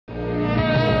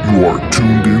You are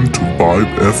tuned in to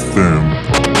Vibe FM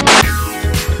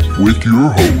with your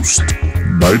host,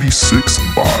 96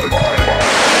 Vibe.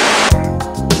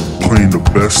 Playing the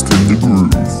best in the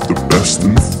groove, the best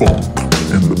in the funk,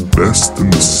 and the best in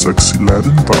the sexy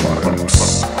Latin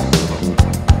vibes.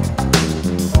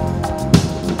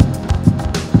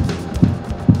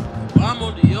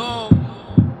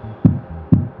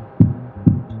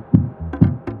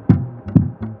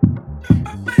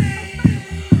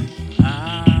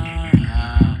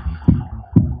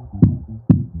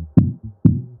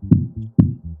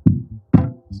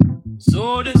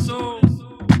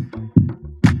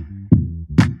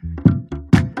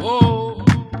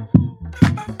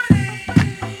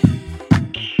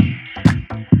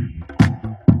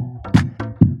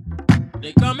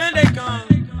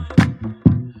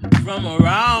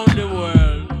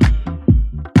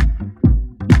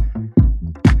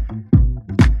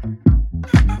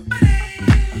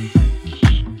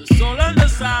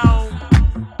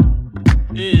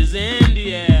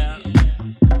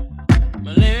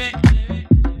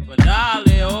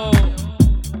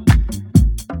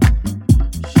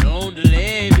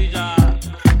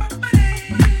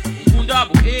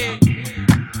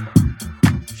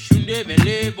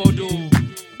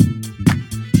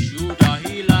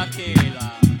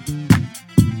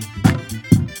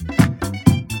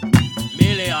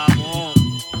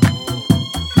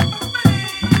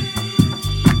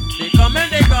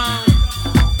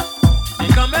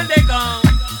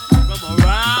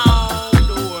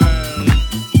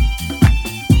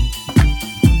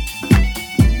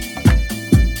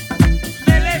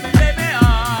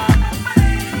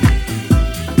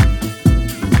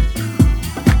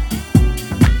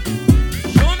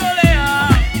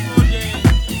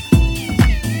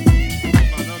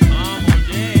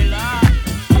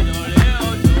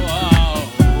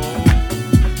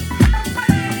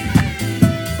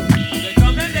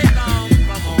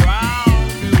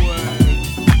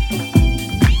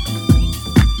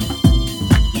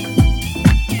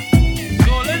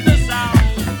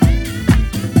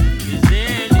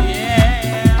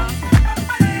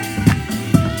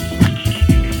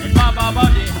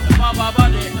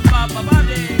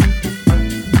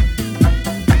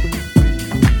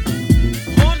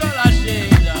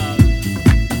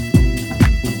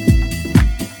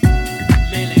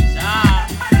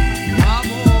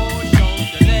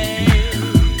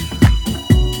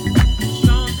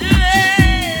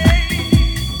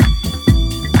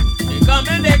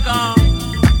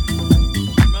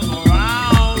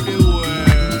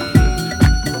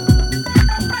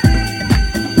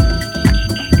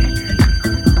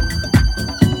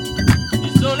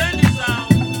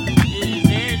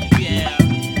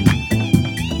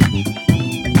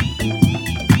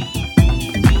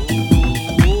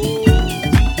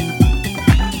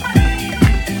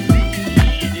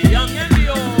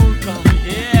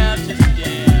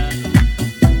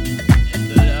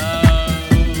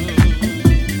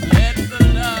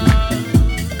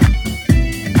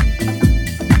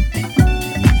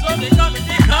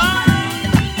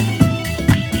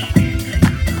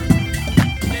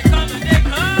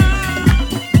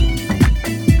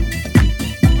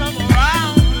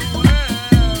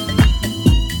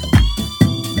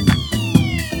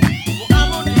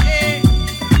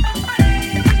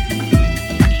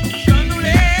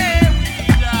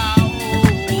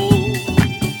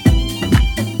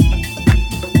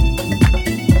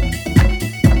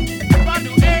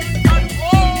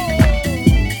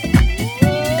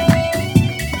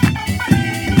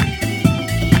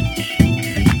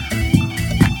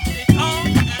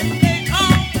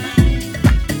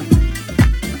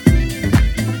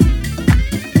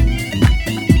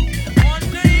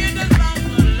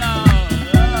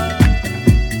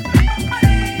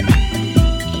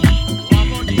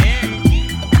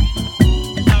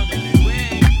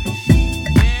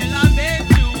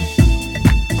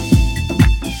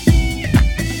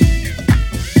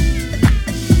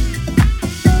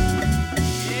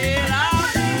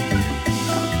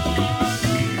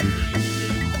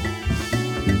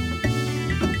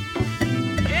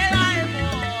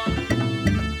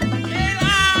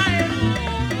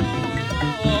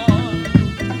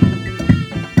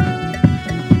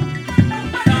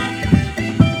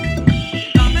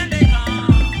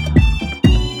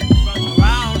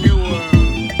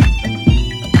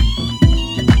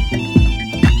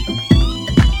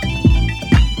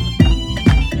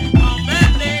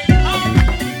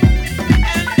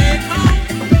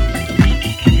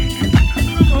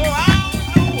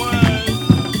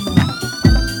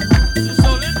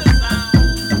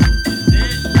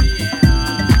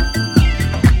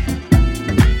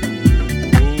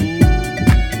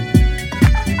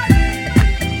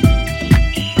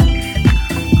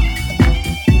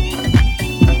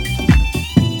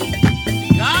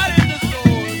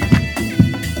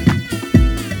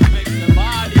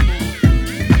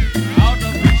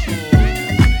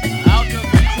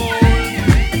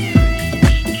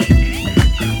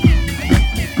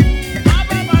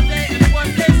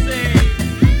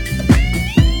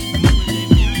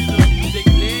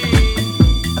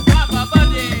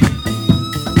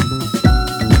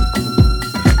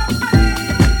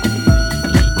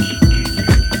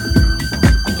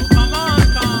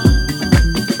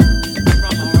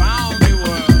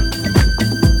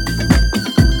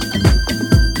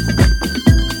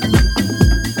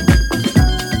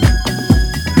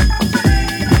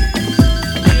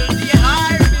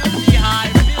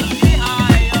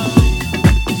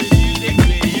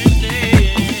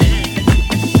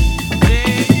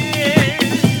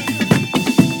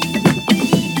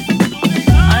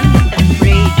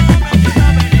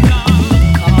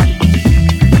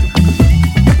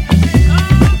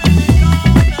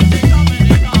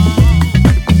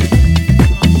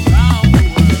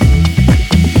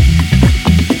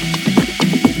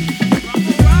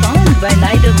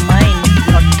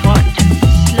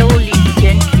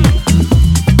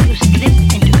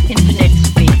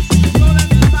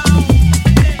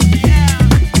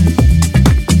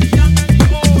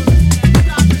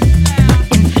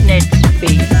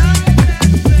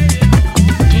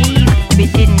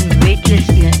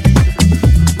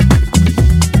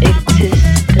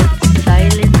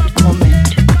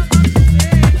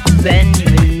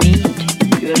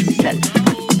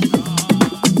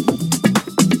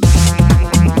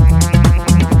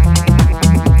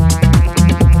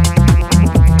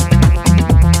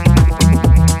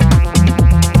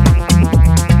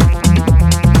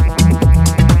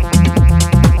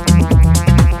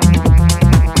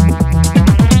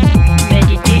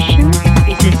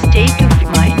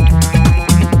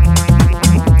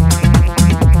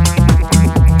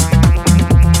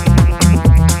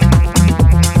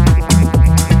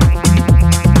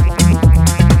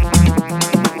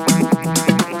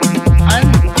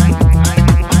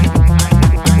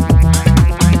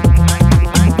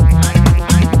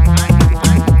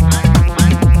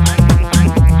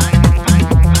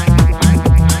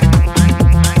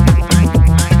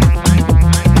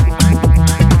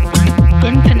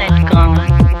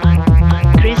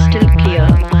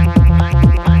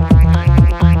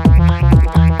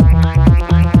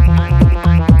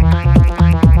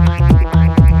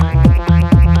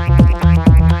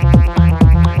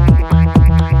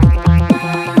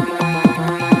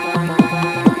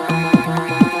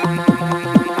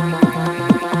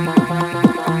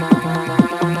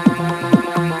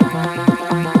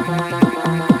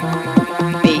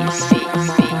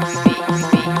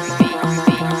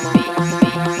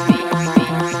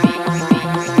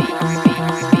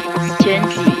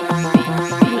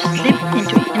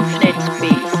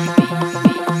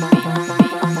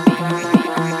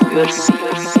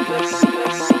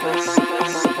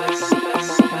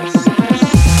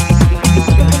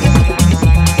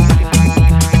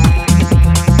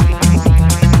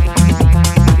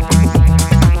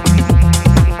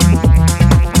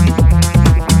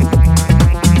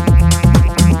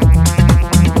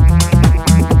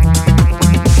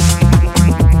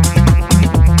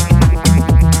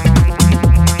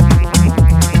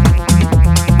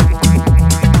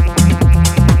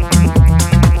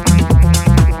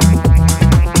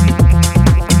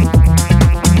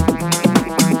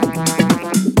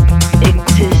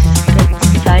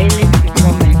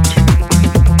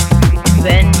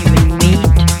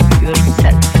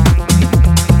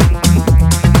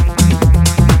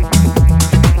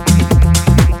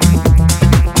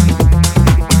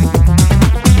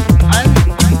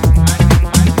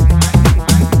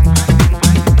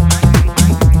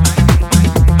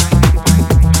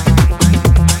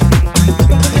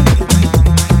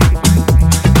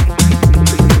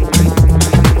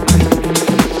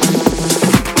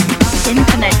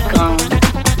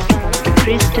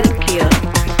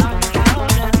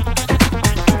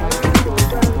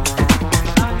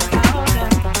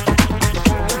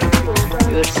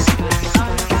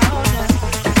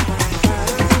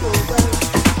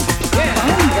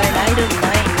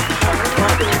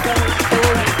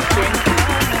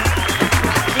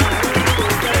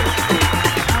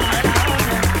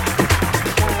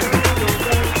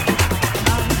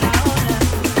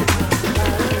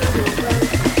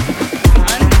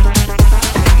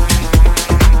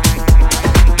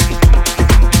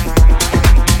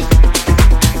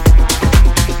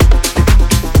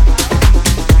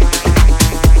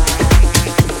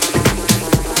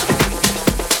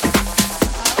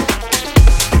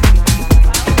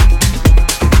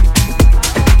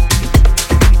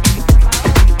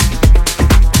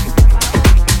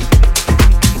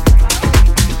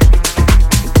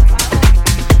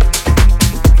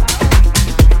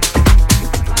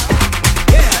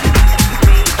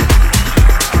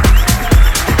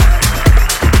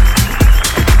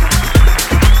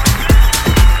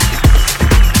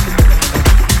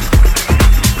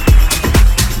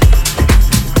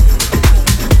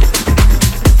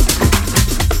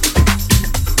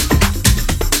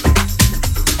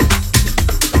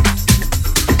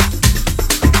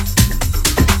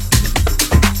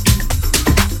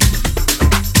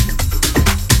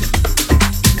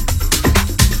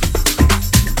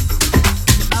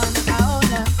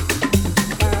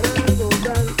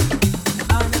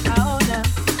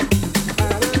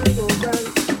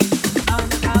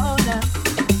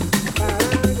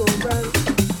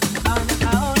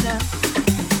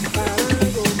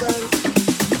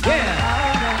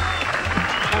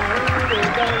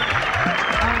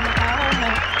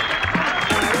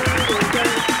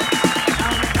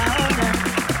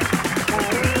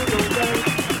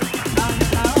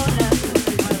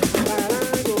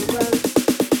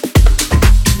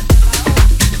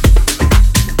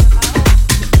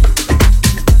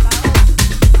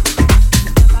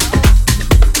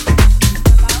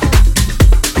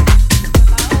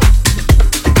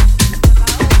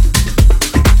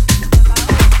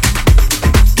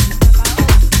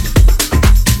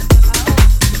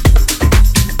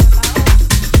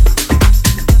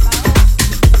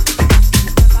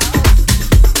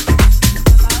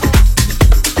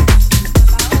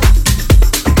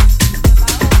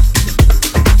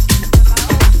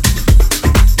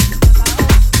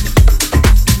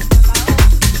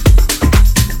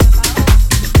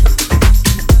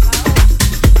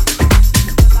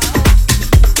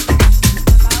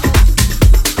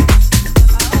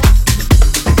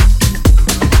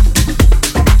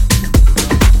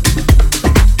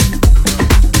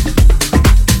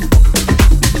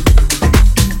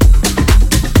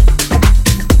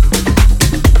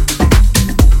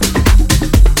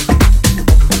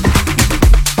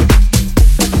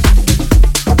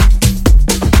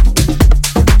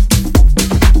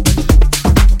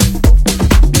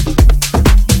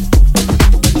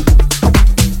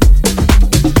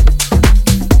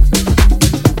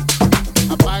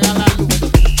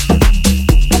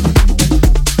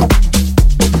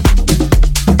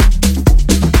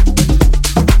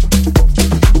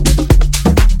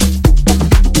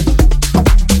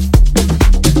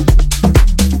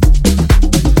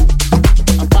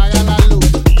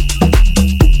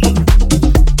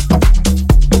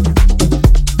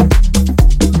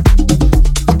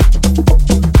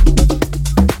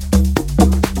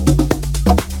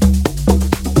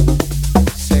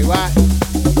 What?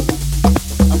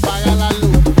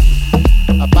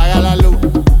 Apaga la luz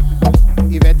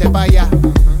y vete para allá.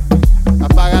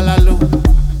 Apaga la luz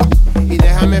y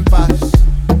déjame en paz.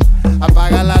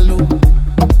 Apaga la luz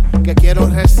que quiero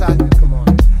rezar.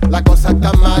 La cosa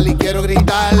está mal y quiero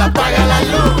gritar. Apaga la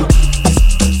luz.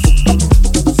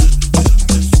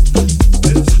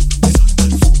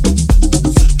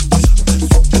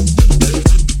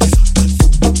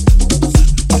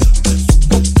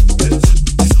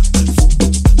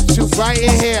 Right in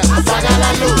here, apaga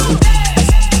la luz.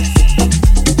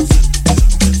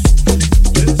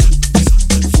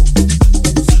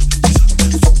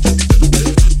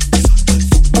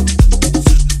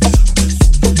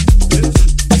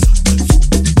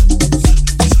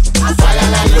 Apaga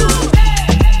la luz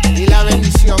y la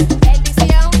bendición.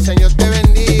 Señor te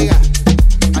bendiga.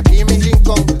 Aquí en mi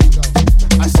rincón,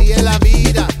 así es la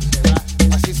vida,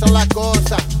 así son las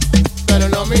cosas. Pero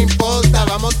no me importa,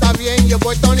 vamos, está bien, yo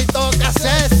voy Tony, tocas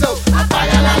eso.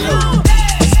 Apaga la luz.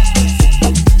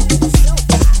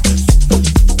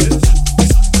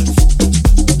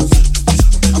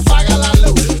 Apaga la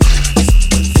luz.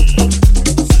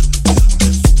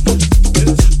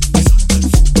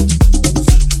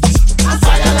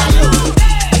 Apaga la luz.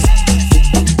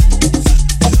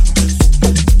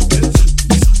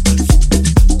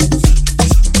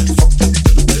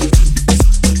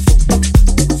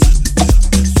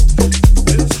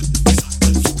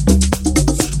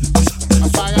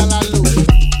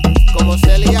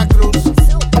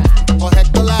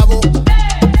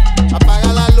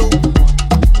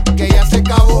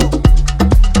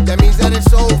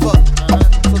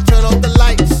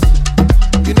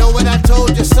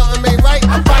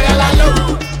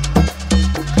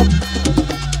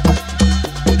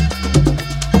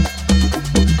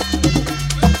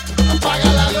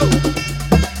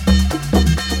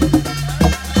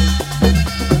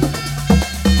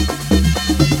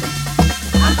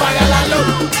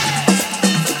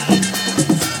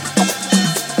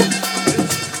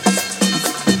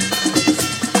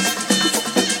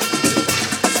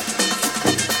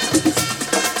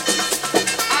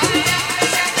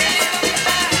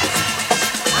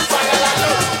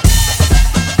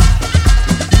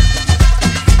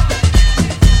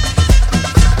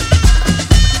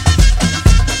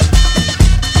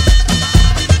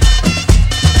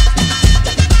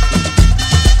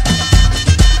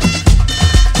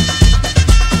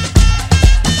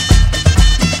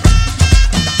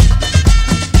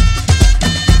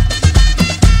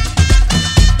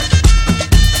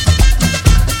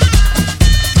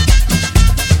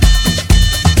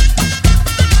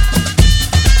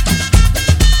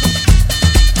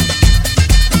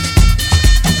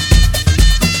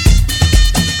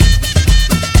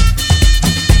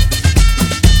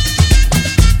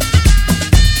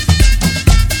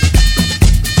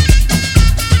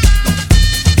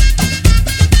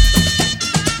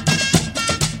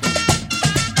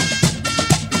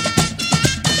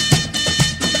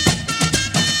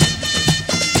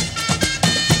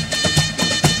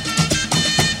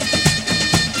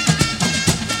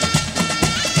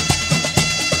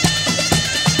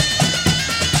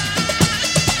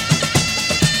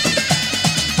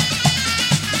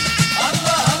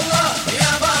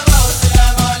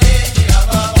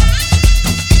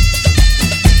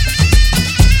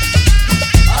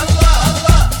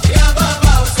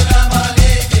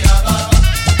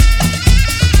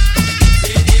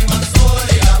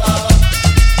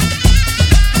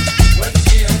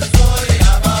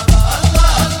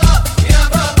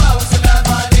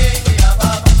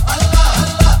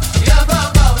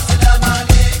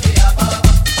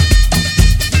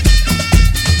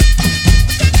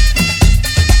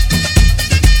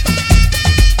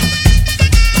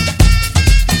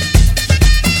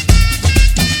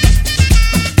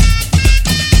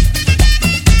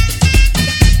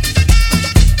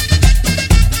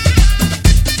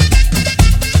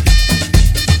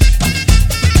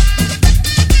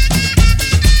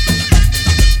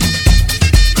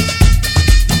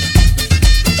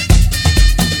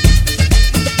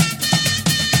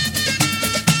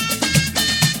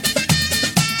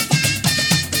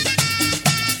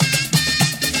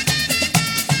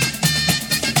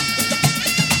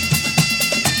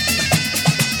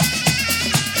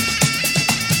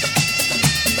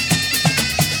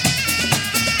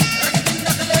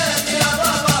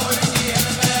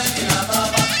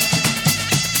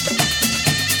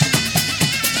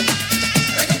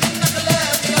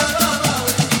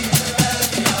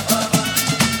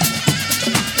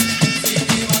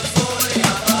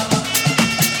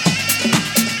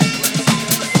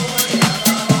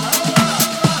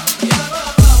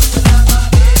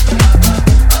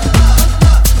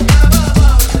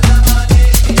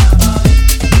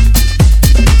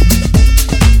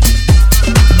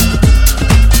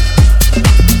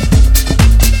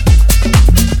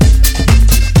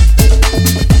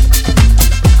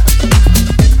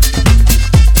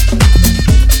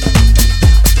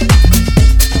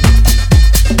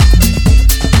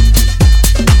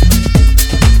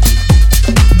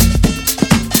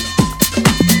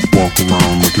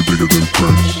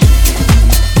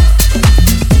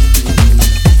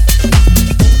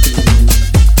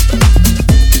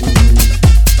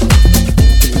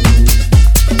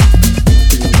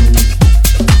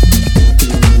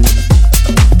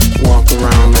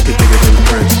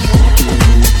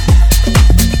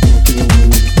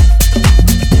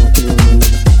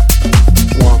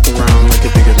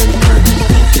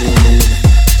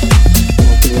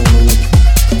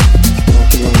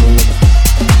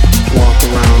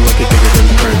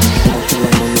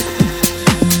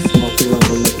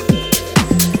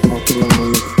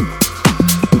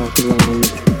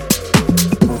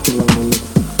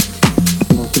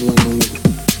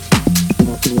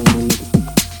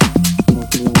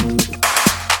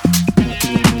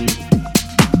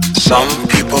 Some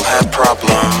people have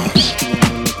problems.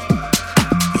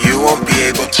 You won't be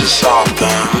able to solve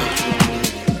them.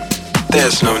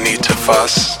 There's no need to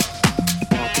fuss.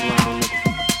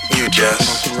 You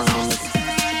just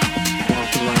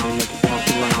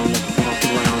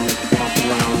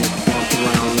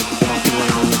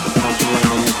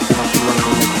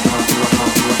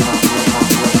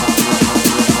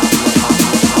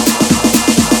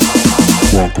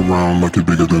walk around like you're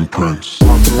bigger than Prince.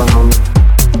 walk around,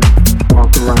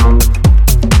 walk around,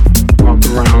 walk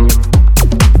around.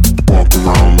 Walk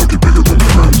around like you're bigger than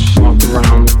Prince. Walk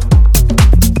around,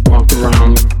 walk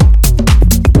around,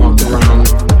 walk around.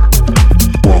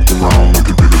 Walk around like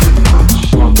you're bigger than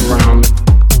Prince. Walk around,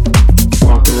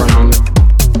 walk around,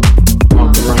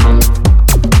 walk around.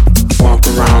 Walk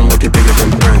around like you're bigger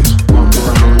than Prince. Walk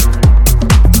around,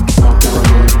 walk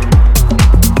around,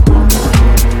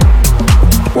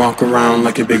 walk around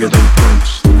like you're bigger than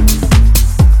Prince.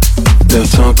 They'll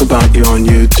talk about you on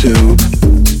YouTube.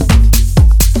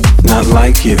 Not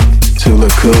like you to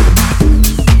look cool.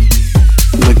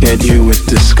 Look at you with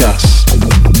disgust.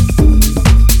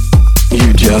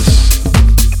 You just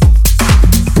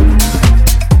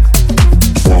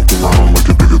walk around like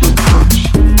you're bigger than Prince.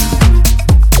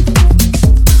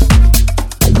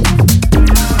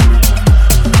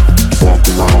 Walk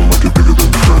around like you're bigger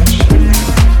than Prince.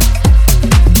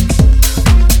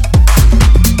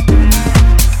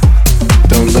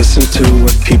 don't listen to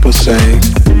what people say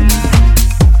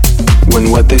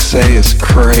when what they say is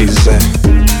crazy.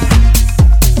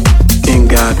 In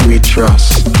God we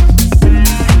trust.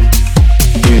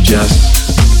 You just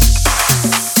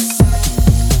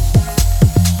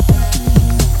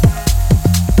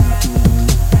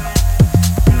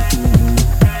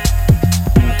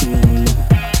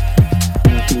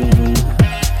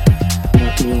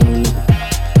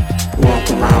walk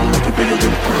around like you're bigger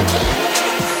than Prince.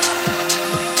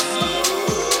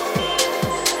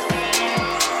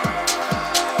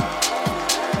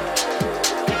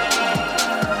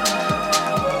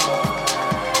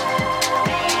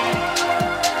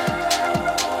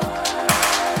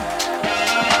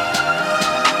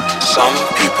 Some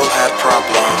people have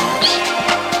problems.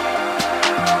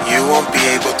 You won't be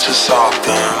able to solve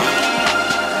them.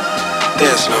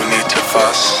 There's no need to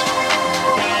fuss.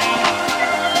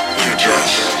 You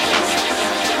just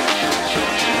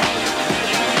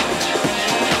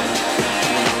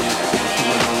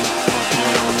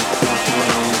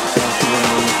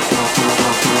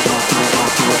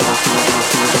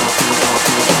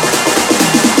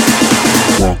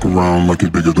Walk around like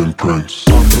you're bigger than Prince.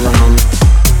 walk around,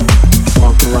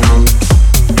 walk around,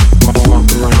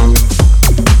 walk around,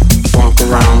 walk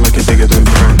around like you're bigger than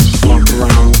Prince. Walk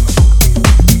around,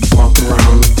 walk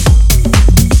around,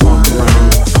 walk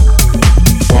around,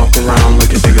 walk around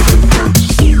like you're bigger than Prince.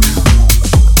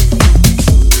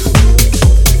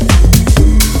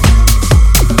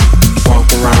 Walk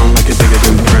around like you're bigger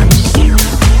than Prince.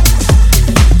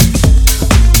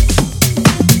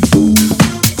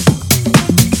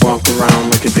 Walk around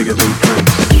like you're bigger than Prince.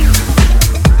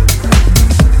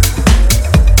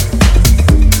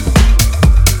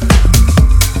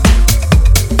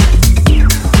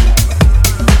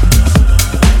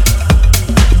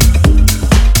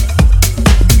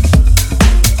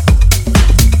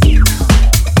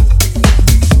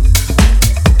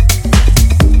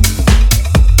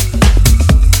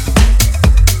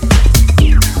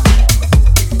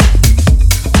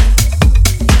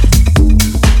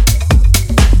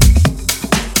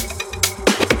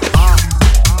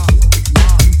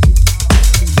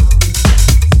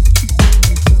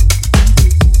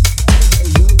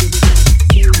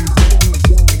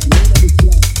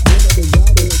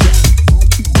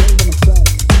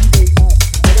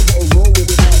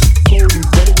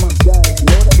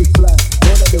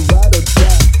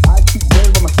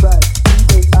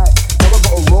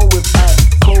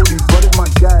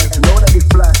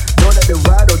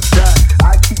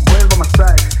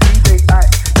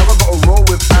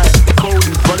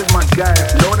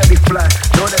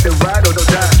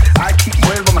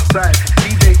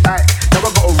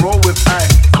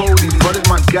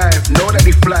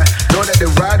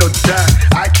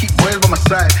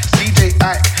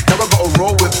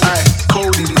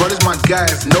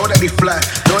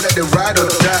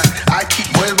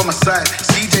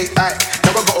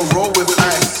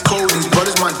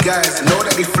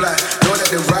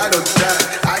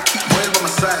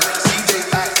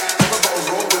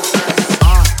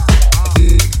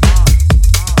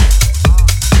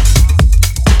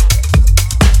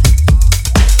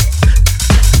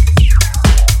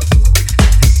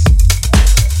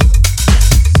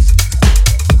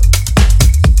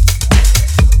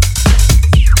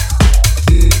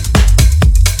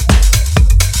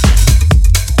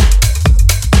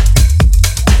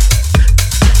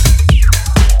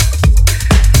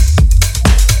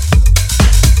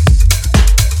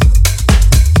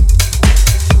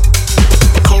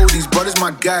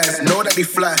 my guys. Know that they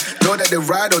fly, know that they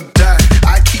ride or die.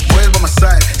 I keep boys by my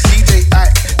side. CJ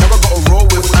Act, never gotta roll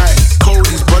with ice.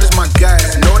 Cody's brothers, my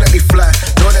guys. Know that they fly,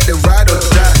 know that they ride or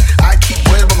die. I keep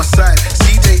boys by my side.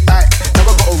 CJ Act,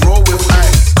 never gotta roll with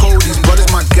ice. Cody's brothers,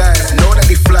 my guys. Know that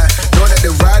they fly, know that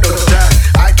they ride or die.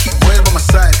 I keep boys by my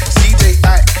side. CJ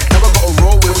Act, never gotta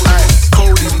roll with ice.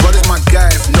 Cody's brothers, my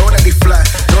guys. Know that they fly,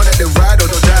 know that they ride or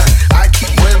die. I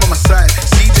keep boys by my side.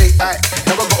 CJ Act,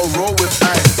 never gotta roll with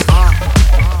ice.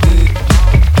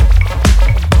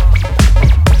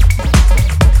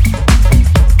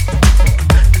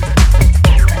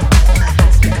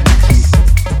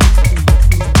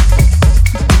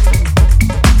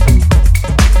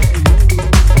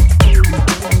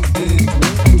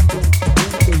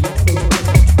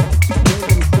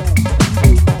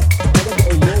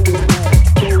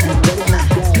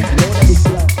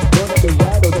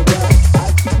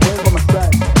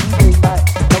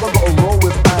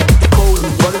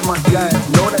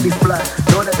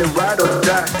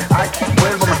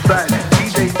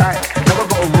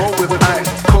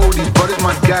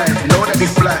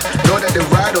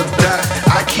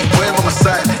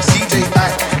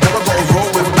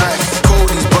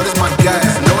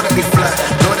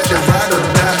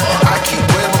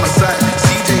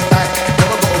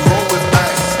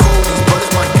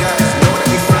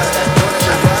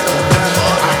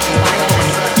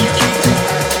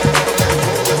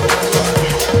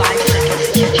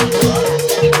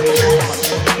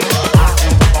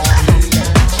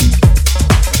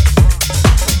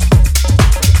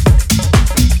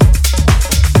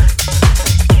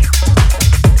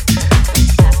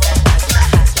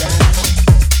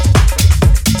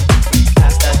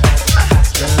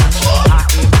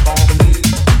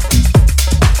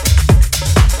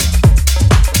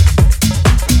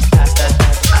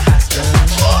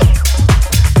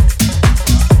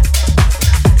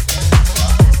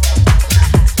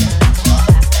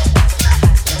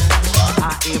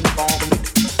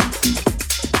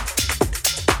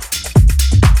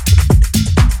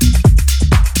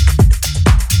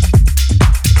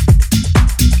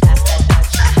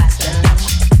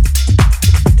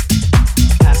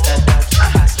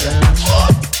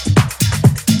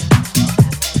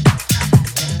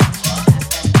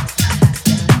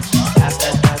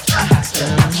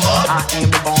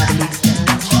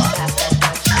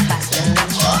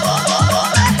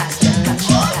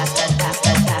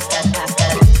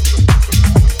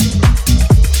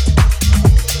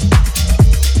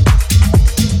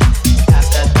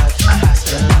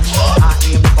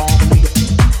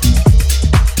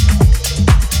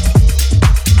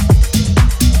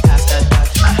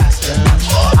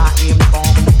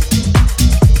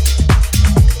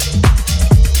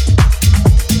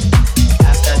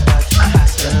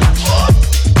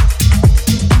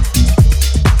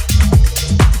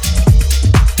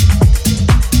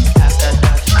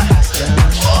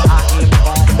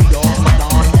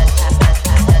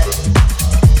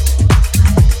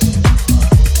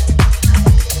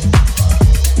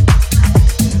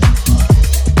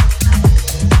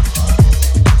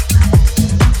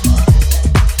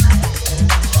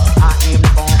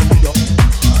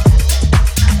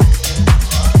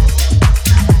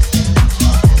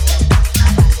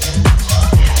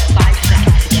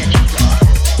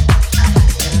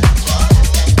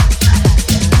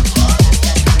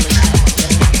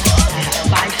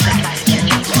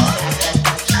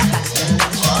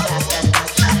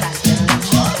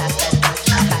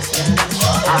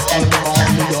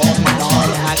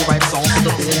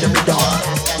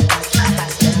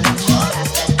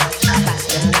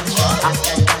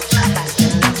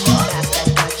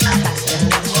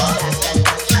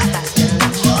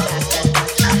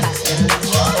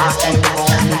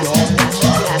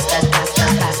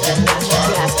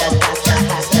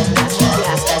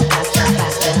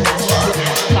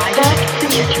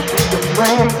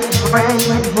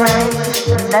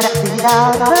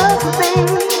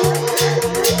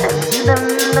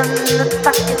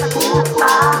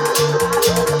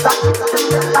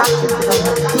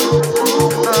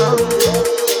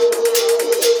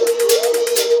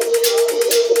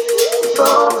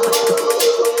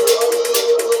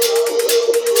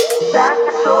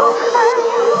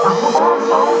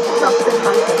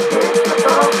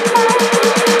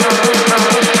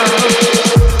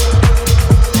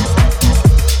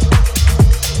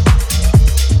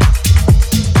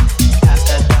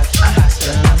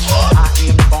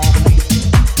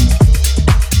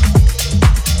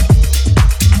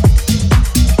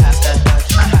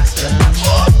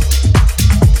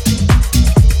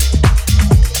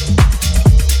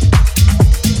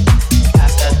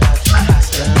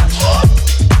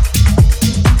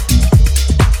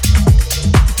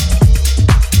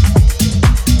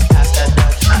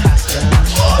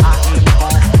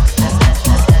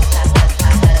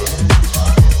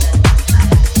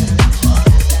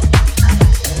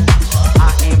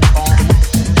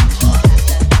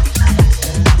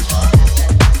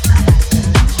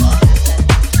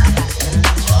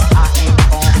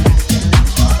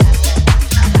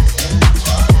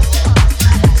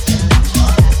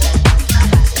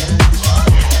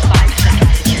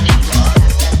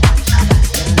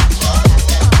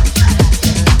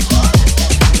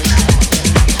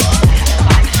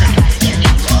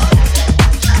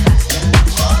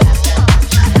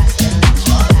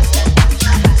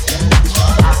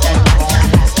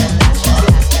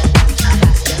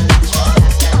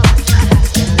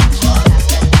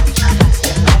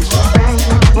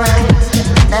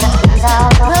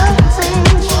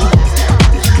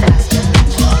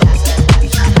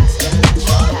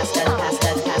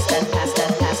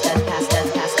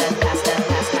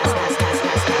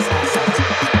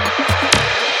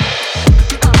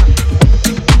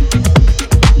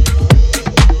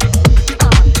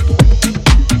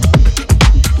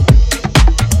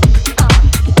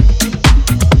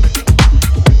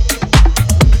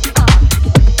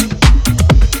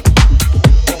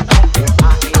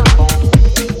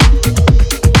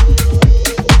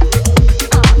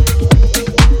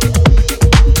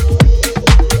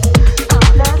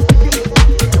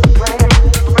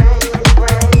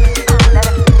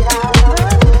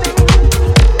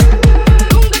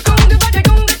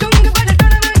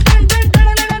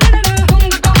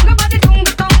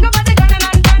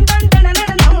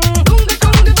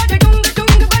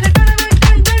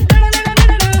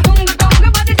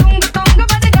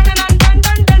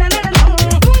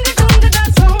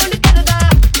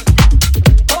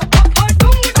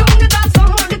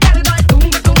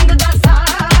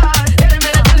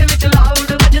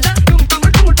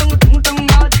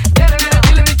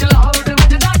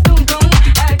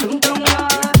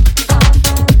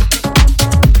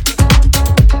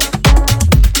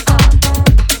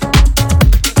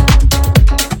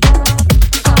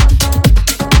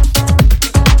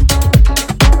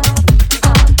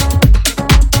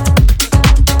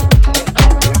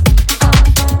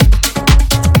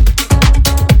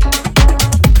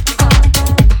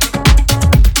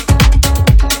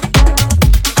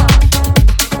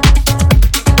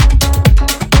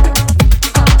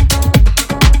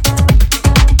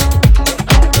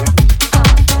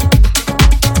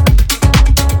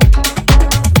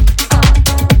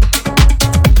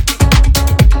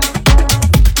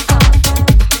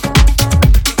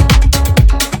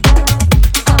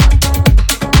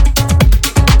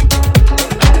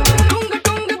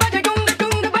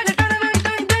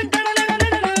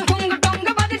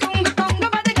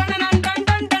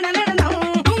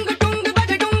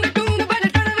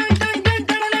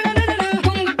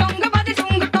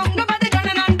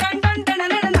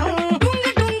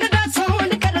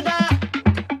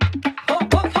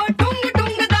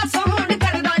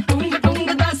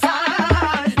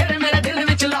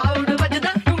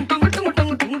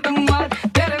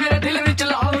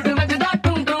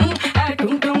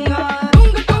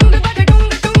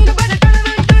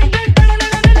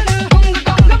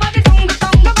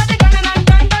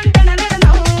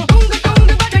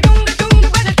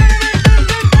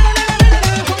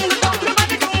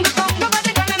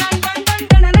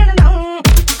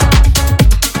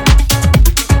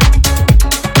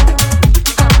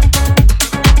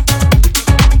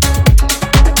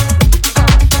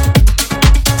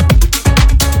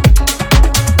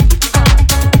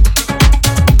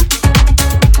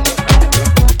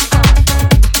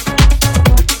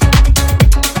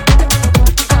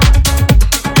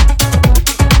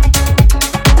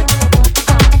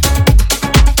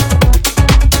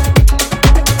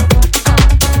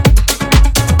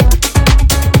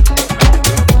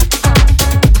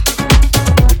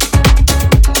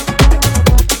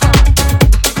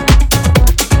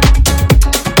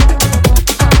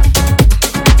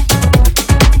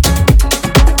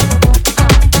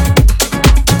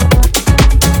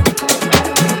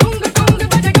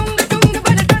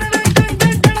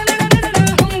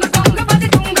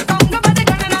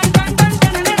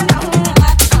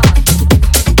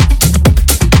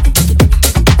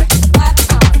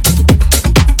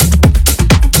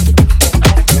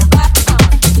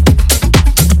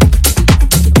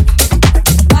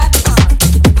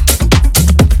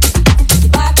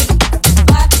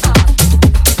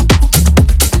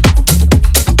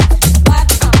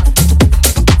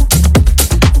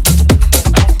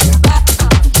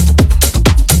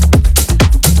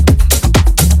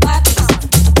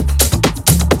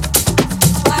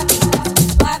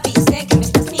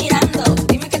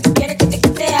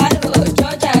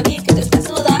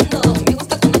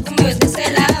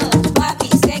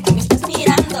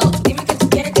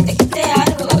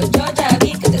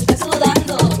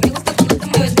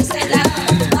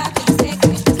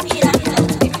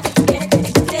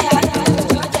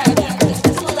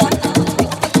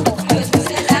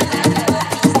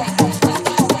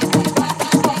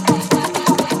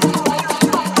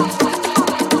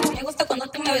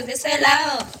 ese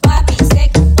lado. Papi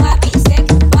sec, papi sec,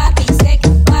 papi sec,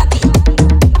 papi.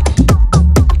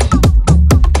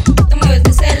 Tú me ves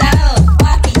de ese lado.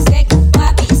 Papi sec,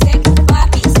 papi sec,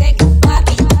 papi sec,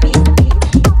 papi.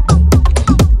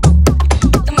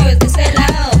 Tú me ves de ese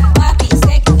lado. Papi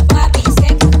sec, papi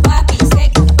sec, papi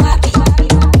sec, papi.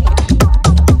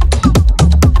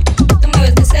 Tú me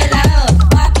ves de ese lado.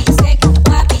 Papi sec,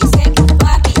 papi sec,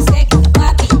 papi sec,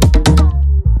 papi.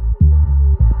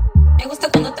 Me gusta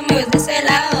cuando tú me ves de ese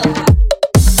lado.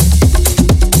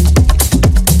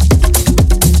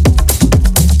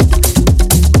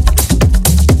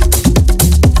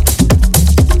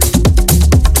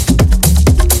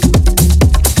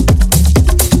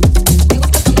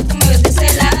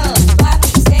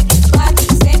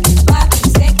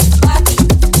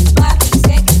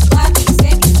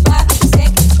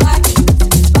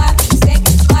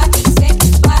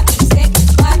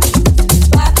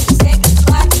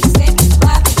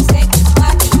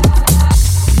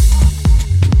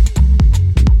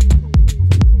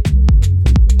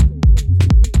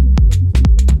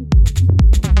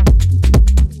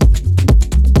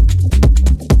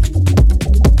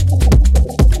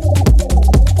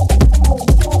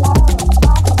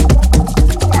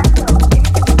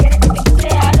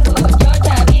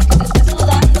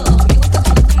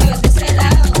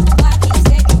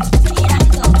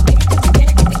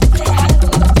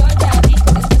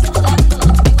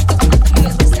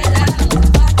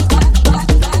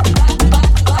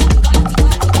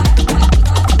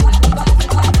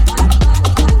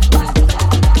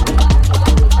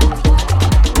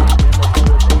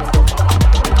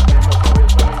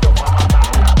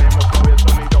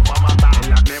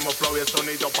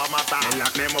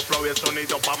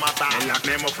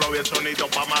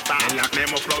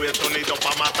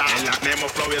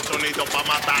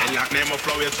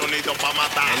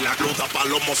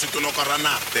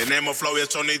 Tenemos flow y el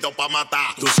sonido pa'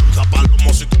 matar. Tú sudas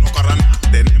palomo si tú no carras nada.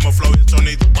 Tenemos flow y el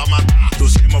sonido pa' matar. Tú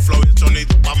hicimos flow y el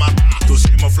sonido pa' matar. Tú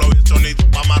hicimos flow y el sonido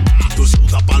pa' matar. Tú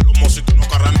sudas palomo si tú no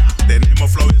carras nada.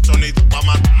 Tenemos flow y el sonido pa'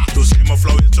 matar. Tú hicimos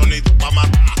flow y el sonido pa'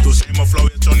 matar. Tú hicimos flow y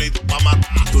el sonido pa'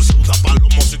 matar. Tú sudas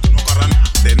palomo si tú no carras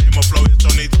nada. Tenemos flow y el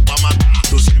sonido pa' matar.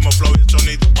 Tú hicimos flow y el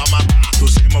sonido pa' matar. Tú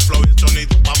hicimos flow y el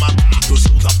sonido pa' matar. Tú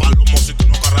sudas palomo si tú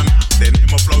no carras nada.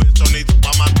 Tenemos flow y el sonido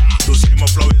pa' matar. Tú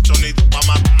hicimos flow y el sonido pa'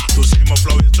 matar. Tú hicimos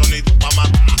flow y el sonido pa'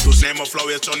 matar. Tú hicimos flow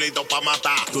y el sonido pa'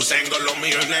 matar. Tú tengo lo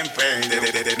mío en la empeño.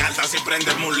 De nalta si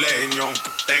prendemos un leño.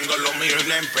 Tengo lo mío en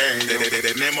la empeño.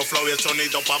 Tenemos flow y el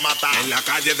sonido pa' matar. En la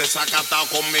calle desacatado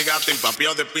con mi gato.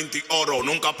 Papio de pinti oro,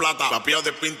 nunca plata. Papio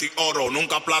de pinti oro,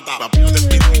 nunca plata. Papio de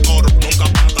pinti oro, nunca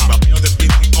plata. Papio de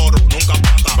pinti oro, nunca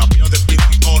plata. Papio de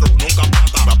pinti oro, nunca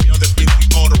plata. Papio de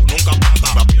pinti oro, nunca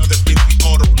plata. Papio de pinti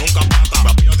oro, nunca plata.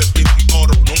 Papio de pinti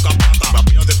oro, nunca plata.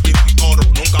 Papio de pinti oro,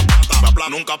 nunca plata.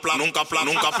 Nunca plata, nunca plata,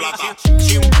 nunca plata.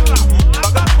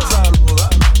 Vamos a saludar.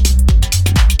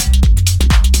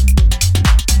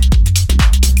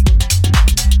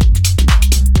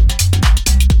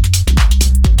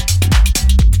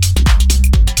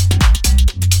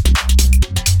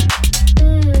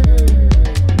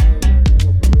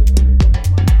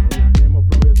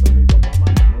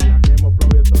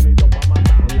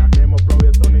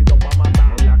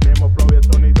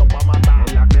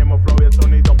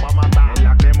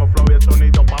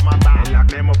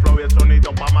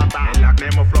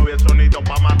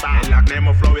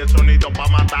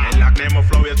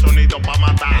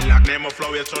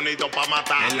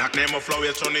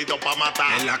 Sonido pa'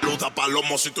 matar. En la cruda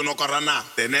palomo si tú no carras nada.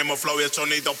 Tenemos flow y el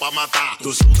sonido pa' matar.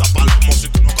 Tú sudas palomo si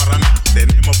tú no carras nada.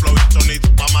 Tenemos flow y el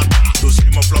sonido pa' matar. Tú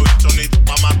hicimos flow y el sonido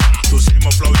pa' matar. Tú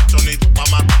hicimos flow y el sonido pa'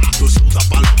 matar. Tú sudas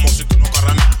palomo si tú no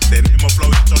carras nada. Tenemos flow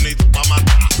y el sonido pa'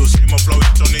 matar. Tú hicimos flow y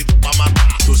el sonido pa' matar.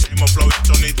 Tú hicimos flow y el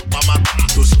sonido pa'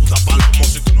 matar. Tú sudas palomo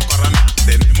si tú no carras nada.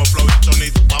 Tenemos flow y el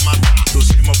sonido pa' matar. Tú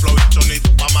hicimos flow y el sonido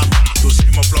pa' matar. Tú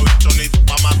hicimos flow y el sonido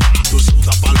pa' matar. Tú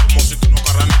sudas palomo si tú no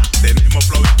carras nada. Tenemos flow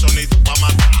y el sonido pa'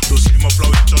 matar. Tú hicimos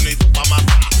flow y el sonido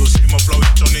pa' matar. Tú hicimos flow y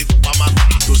el sonido pa'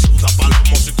 matar. Tú sudas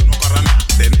palomo si tú no carras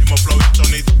nada. Tenemos flow y el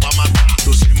sonido pa' matar.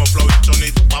 Tú hicimos flow y el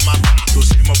sonido pa' matar. Tú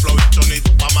hicimos flow y el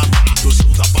sonido pa' matar. Tú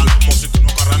sudas palomo si tú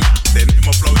no carras nada. Tenemos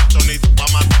flow y el sonido pa'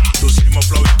 matar. Tú hicimos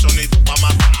flow y el sonido pa'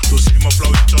 matar. Tú hicimos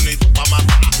flow y el sonido pa'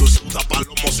 matar. Tú sudas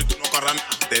palomo si tú no carras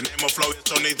nada. Tenemos flow y el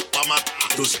sonido pa' matar.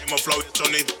 Tú hicimos flow y el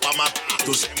sonido pa' matar.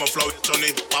 Tú hicimos flow y el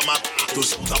sonido pa' matar. Tú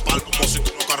sudas palomo si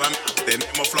tú no carras nada.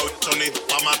 Tenemos flow y el sonido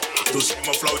pa' matar. Tú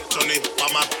hicimos flow y el sonido pa'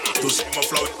 matar. Tú hicimos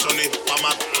flow y el sonido pa'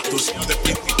 matar. Tú hicimos de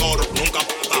pinti oro, nunca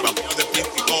plata. Papio de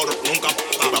pinti oro, nunca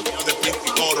plata. Papio de pinti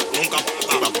oro, nunca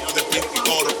plata. Papio de pinti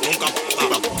oro, nunca plata.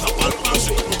 La puta palomo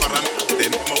si tú no carras nada.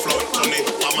 Tenemos flow y el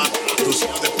sonido pa' matar. Tú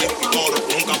hicimos de pinti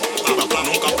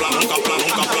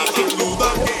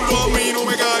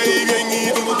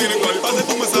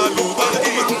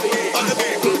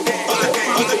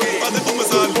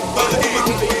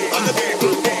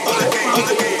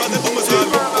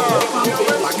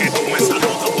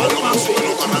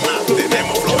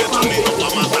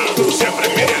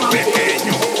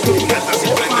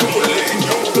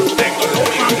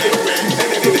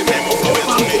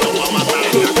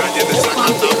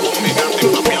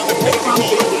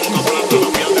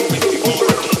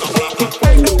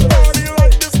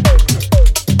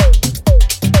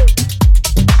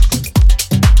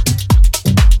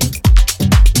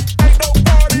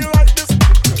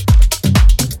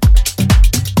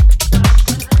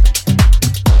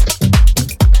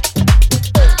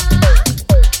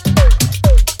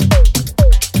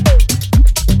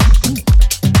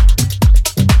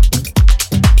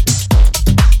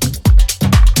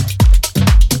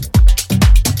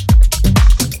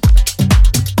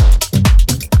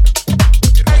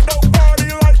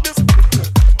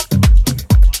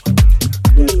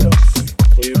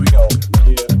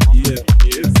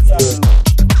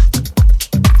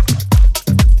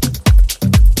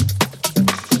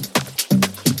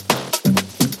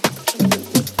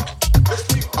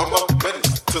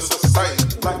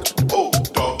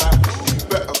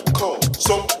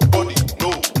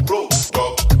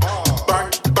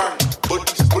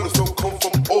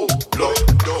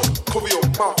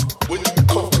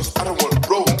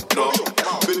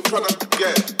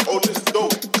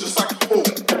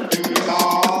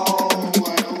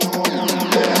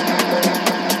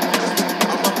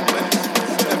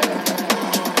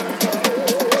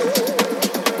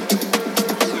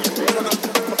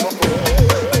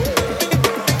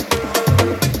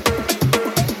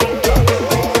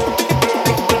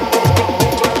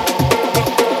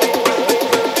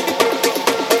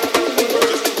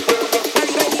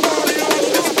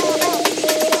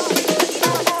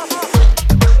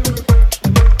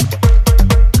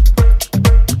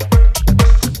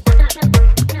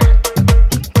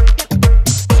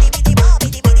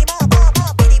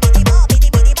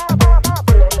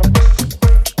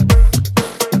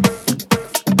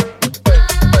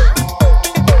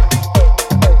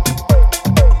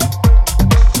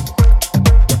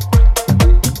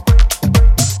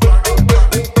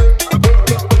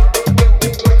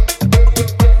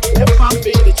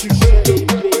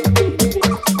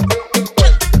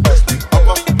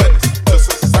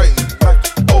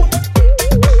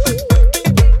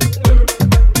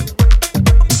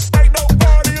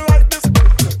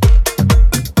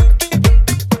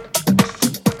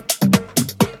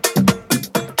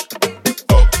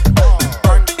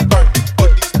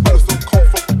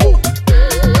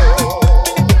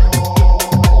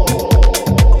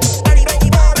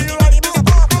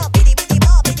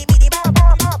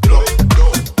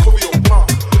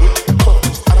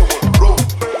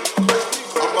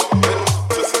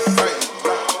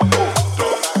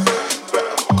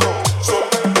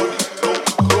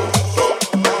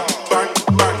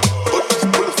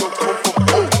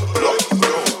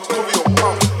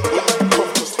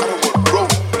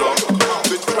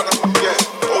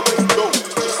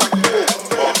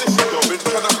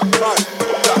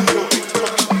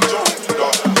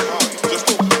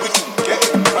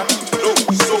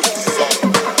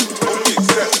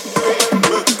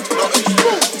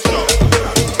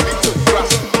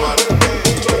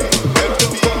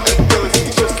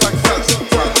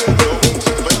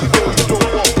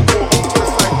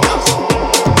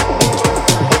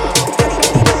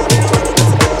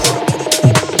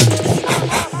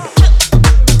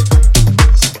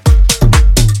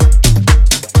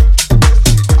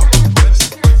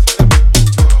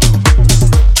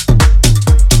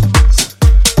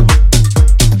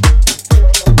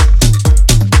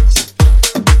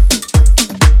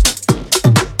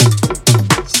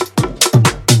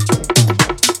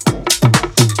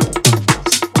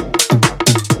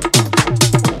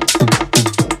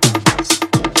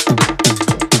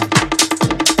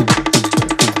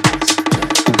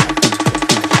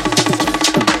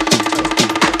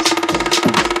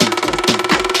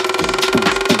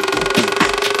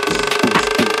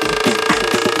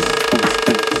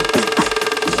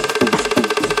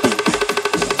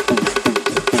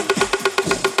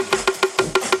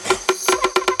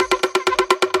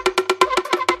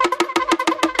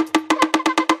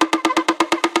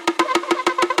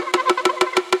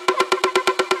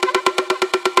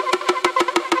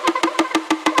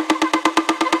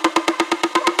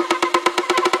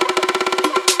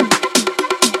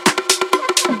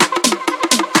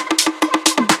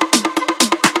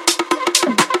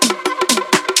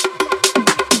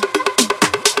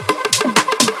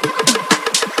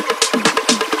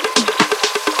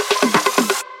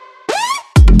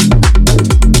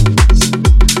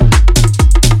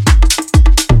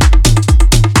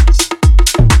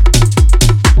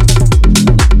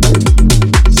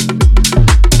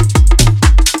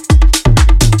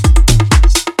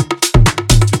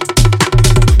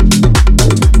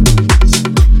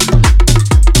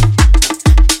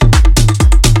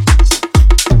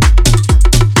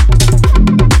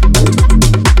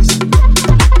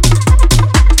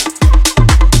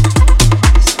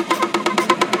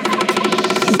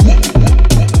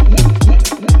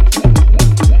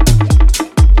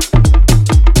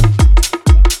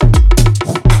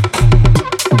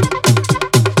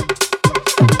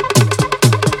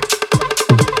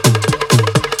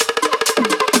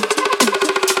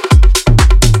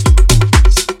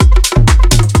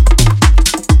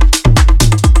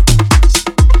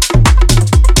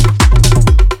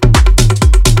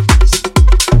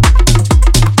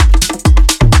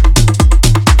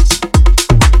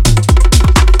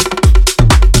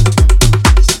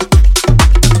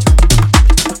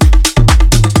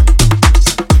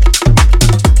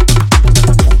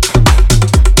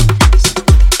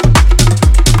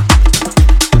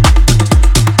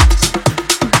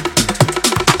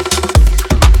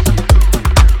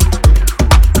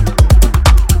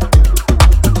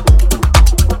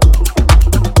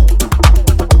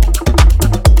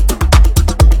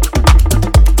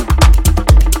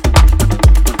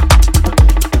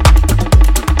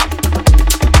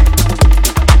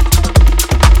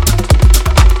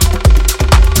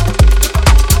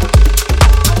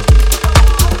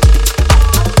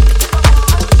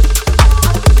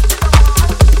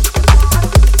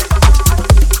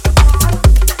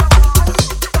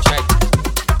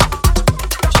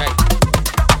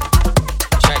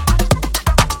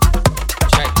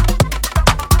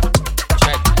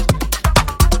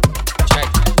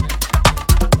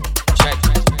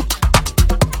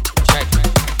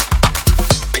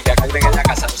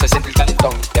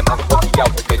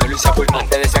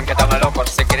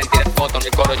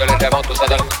reboto, te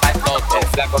doy un patote. El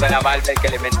flaco de la barba, el que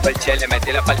le inventó el che, le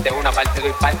metí la parte 1, parte 2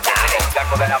 y parte 3. El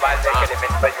flaco de la barba, el que le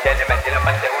inventó el che, le metí la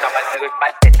parte 1, parte 2 y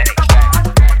parte 3.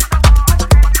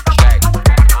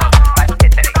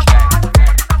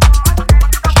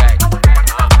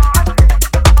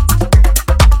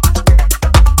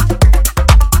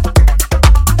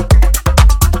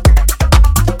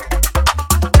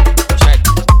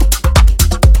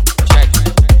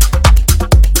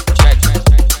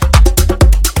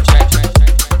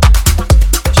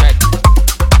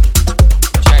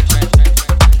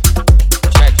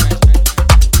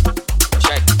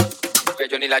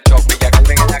 Ni la chope, ya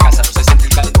Calvin en la casa, no se siente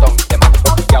el calentón. Te mando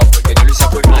por pillado, porque yo lo hice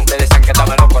full. Antes decían que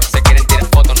estaba loco, no se quieren tirar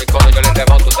fotos, no hay coro, yo les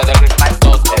reboto, te doy un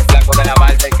patote. El flaco de la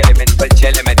barba, el que le inventó el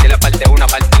che, le metí la parte 1,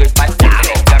 parte 2 y parte 3.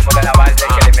 El flaco de la barba, el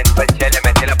que le inventó el che,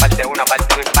 le metí la parte 1,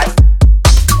 parte 2 y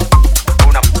parte 3.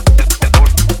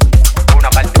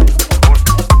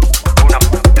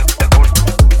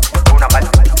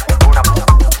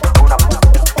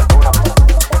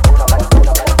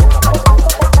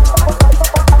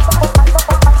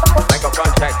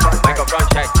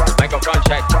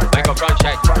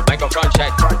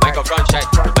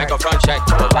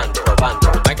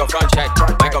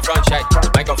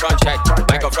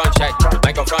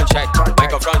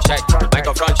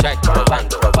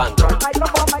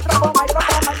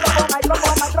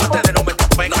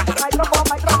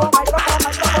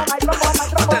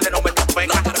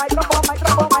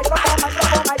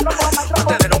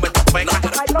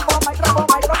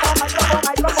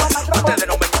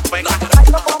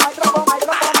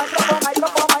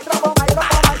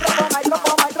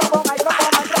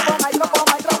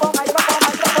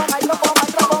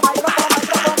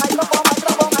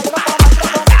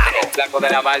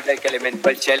 El que le inventó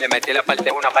el che, le metí la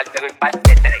parte 1, parte 2 y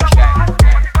parte 3.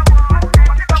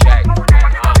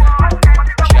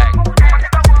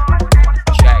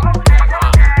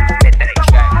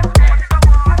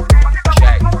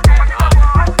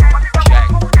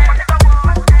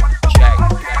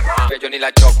 Yo ni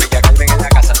la chope, ya Calvin en la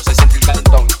casa, no se siente el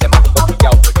calentón. Te mando por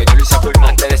pillado, porque yo lo hice full.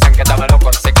 Antes decían que estaba loco,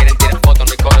 no se quieren tirar fotos,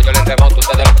 no hay coro, yo les reboto,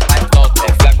 te doy un patote.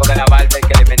 El flaco de la barba, el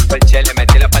que le inventó el che, le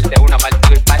metí la parte 1, parte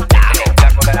 2 y parte 3. El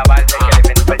flaco de la barba, el que le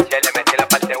inventó el che, le metí la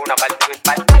parte 1, parte 2 y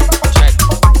parte 3.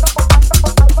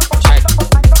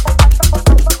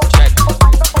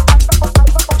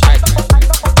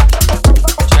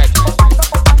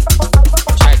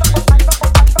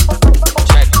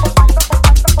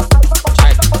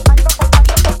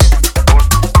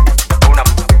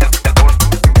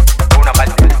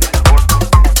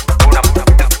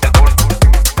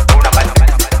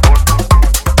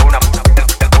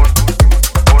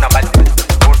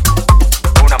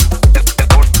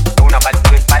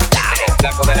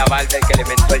 El que le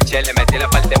inventó el che, le metí la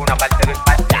parte 1, parte 2 y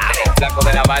parte 3. El flaco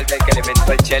de la barba, el que le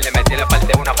inventó el che, le metí la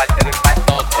parte 1, parte 2 y parte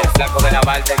 3. El flaco de la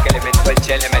barba, el que le inventó el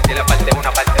che, le metí la parte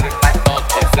 1, parte 2 y parte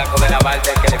 3. El flaco de la barba,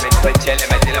 el que le inventó el che, le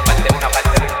metí la parte 1,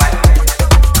 parte 2 y parte 3.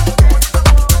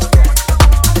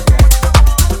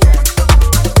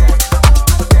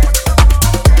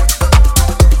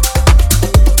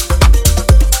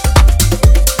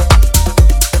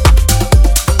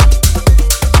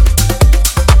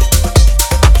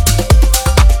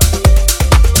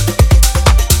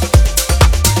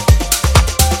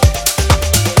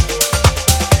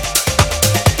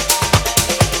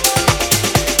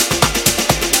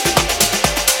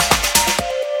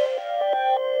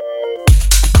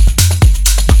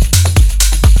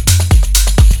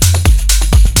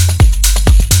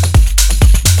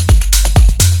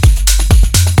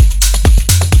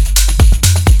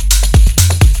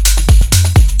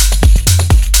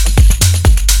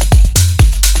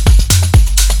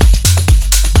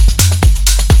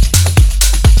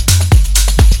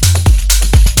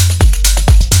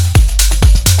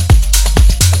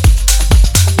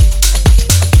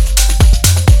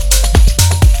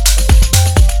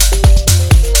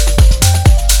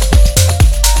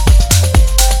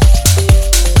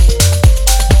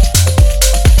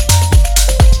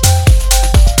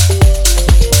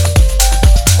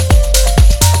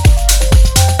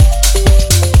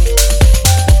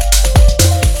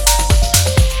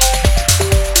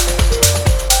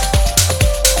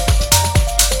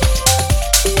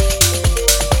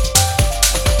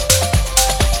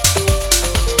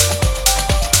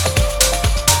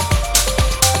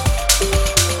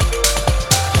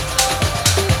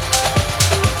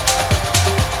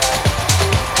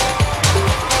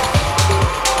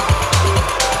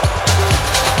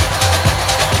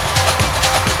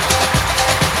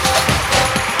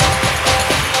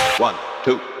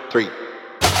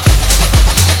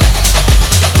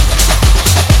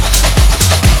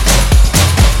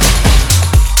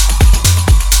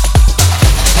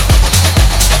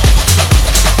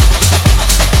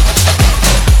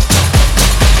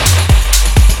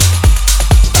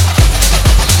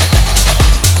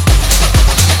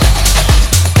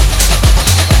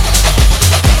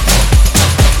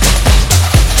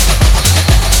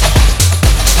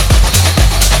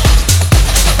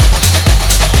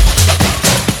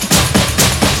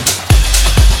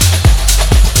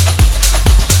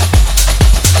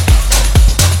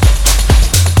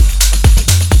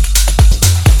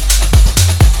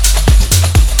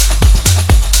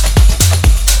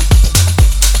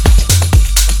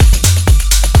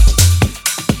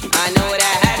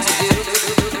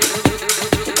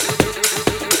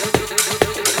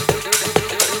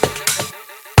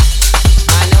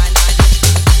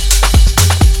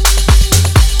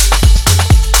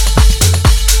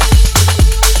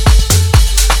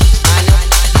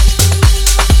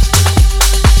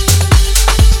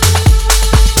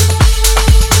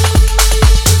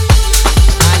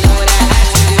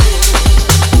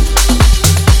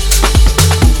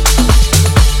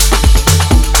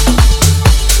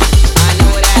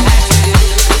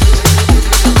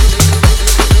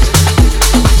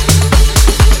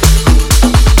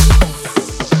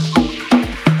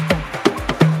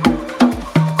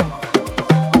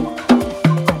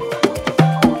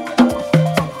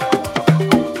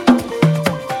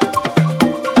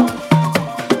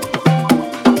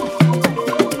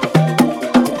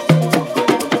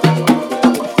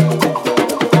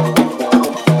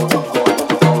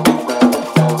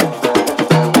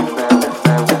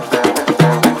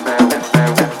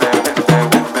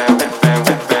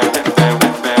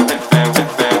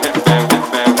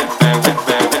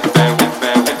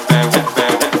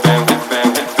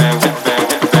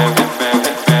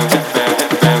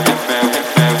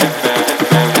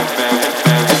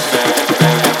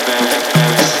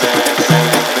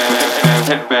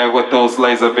 those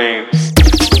laser beams.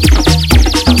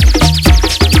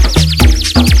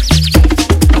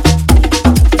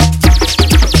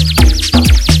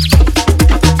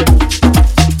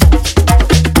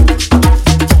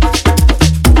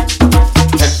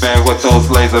 Hit me with those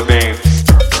laser beams.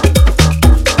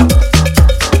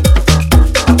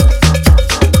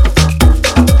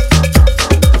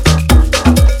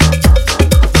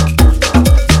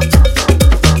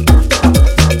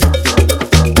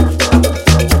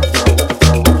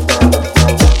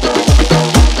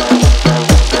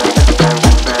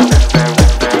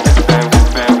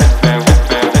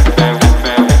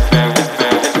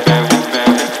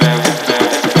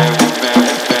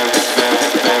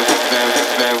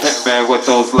 With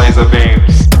those laser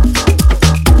beams.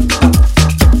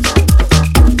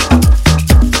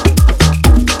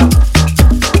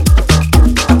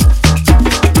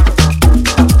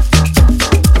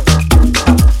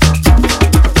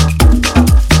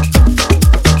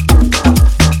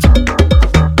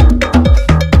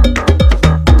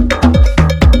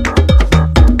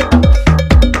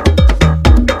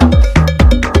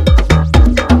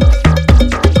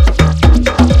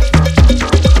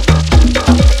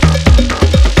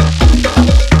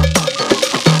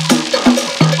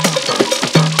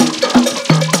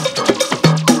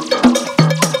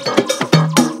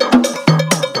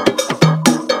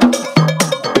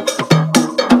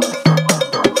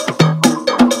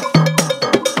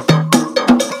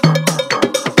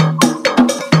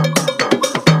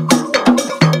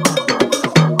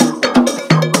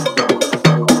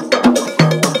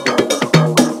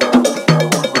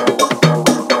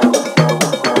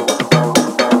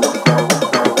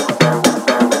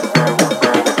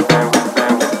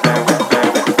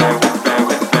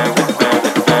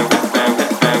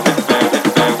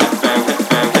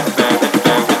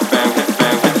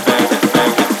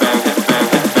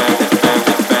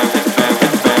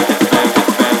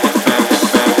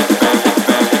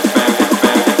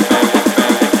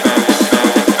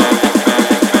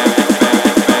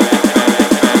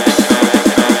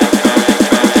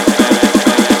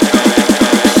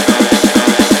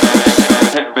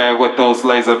 With those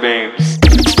laser beams.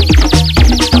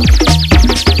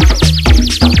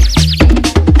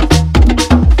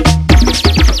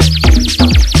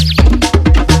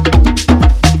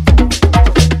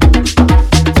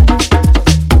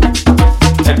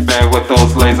 Hit me with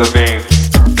those laser beams.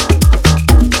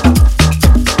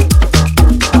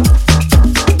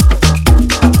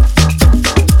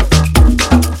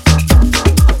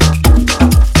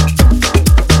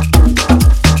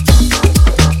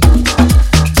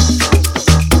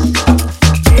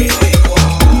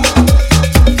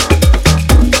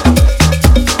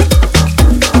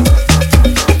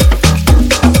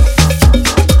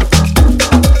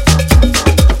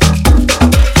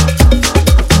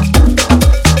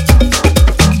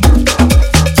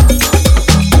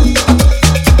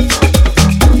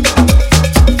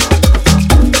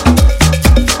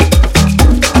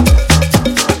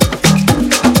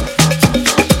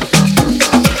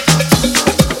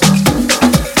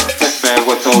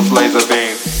 With those laser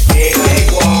beams.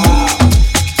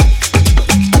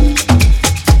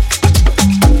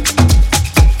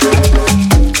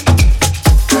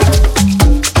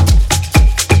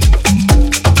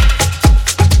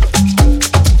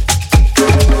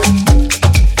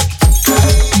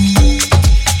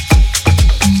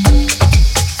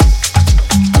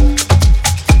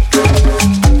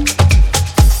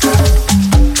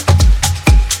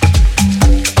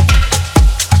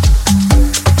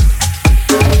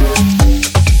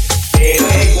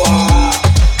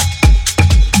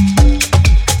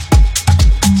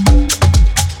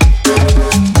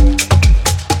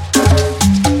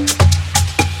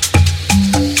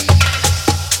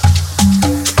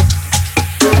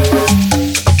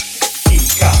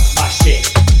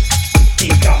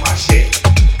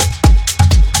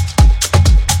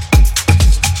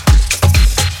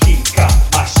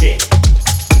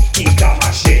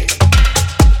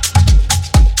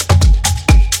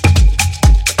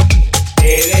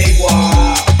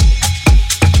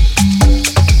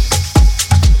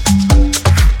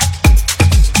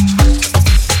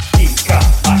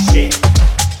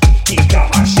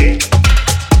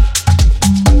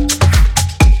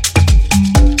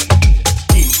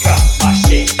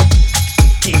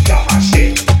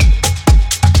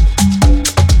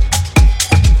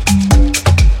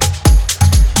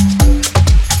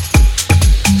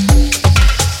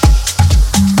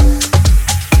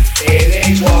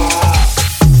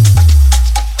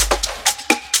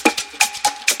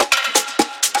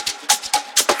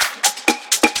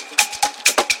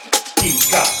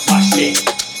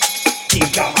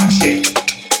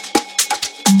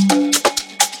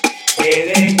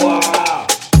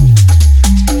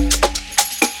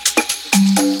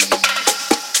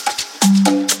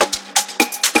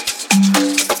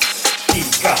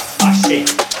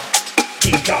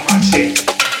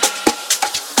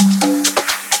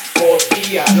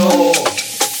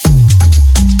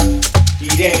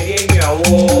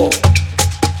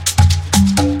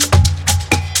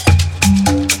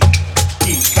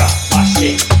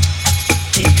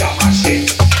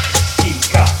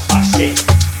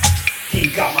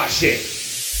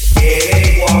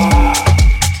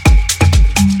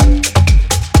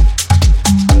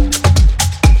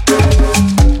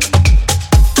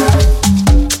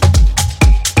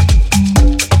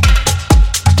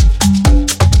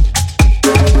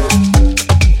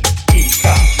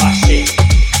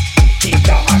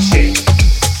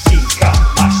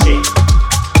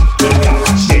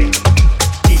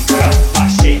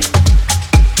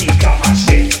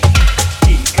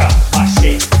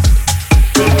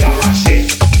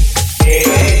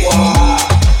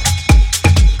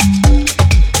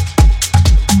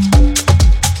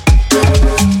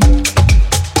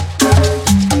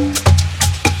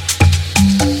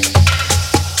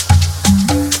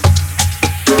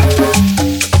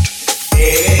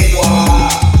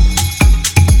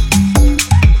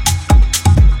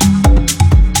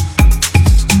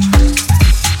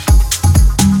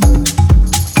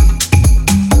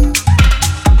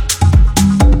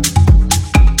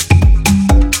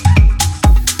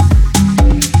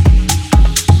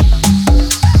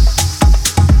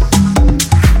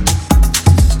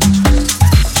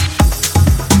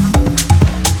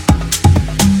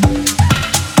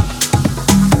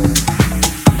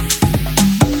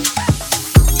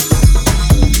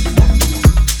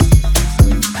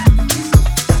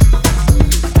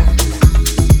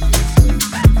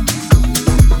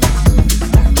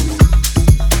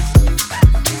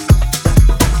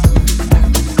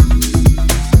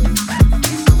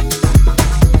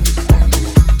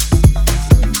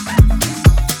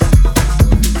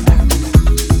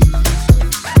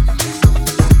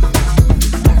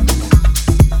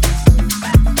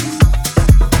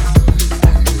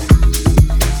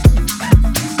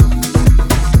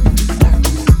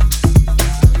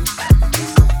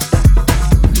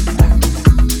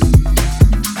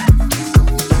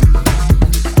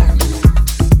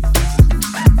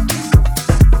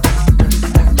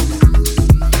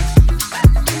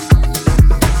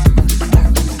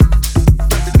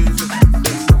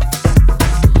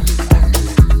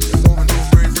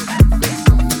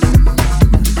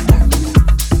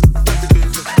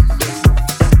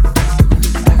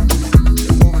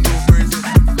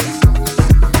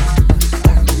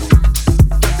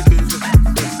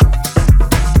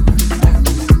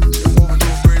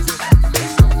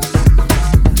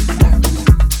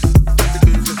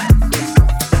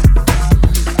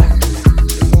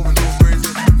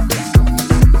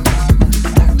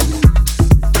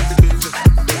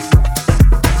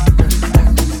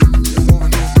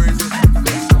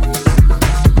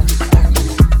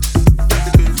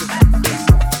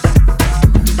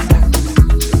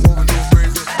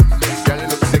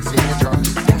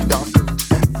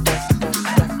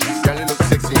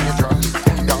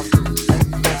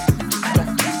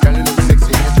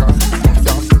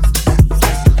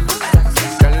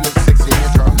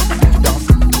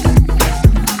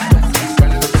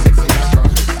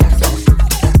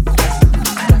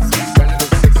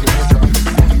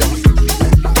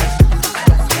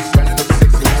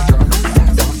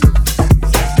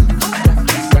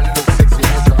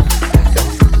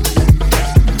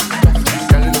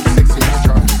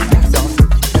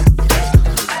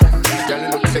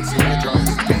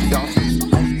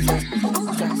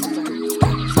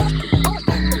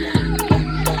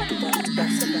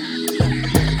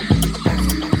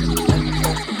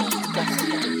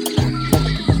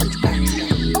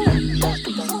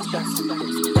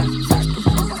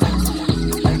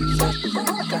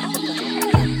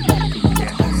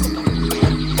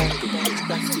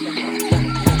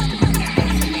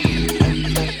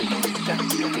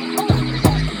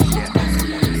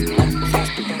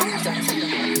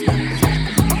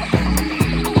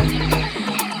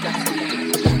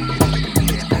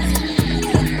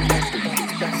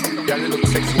 Girl, you look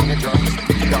sexy in your dress.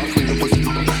 Take it off in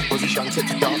the position, set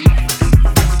it off.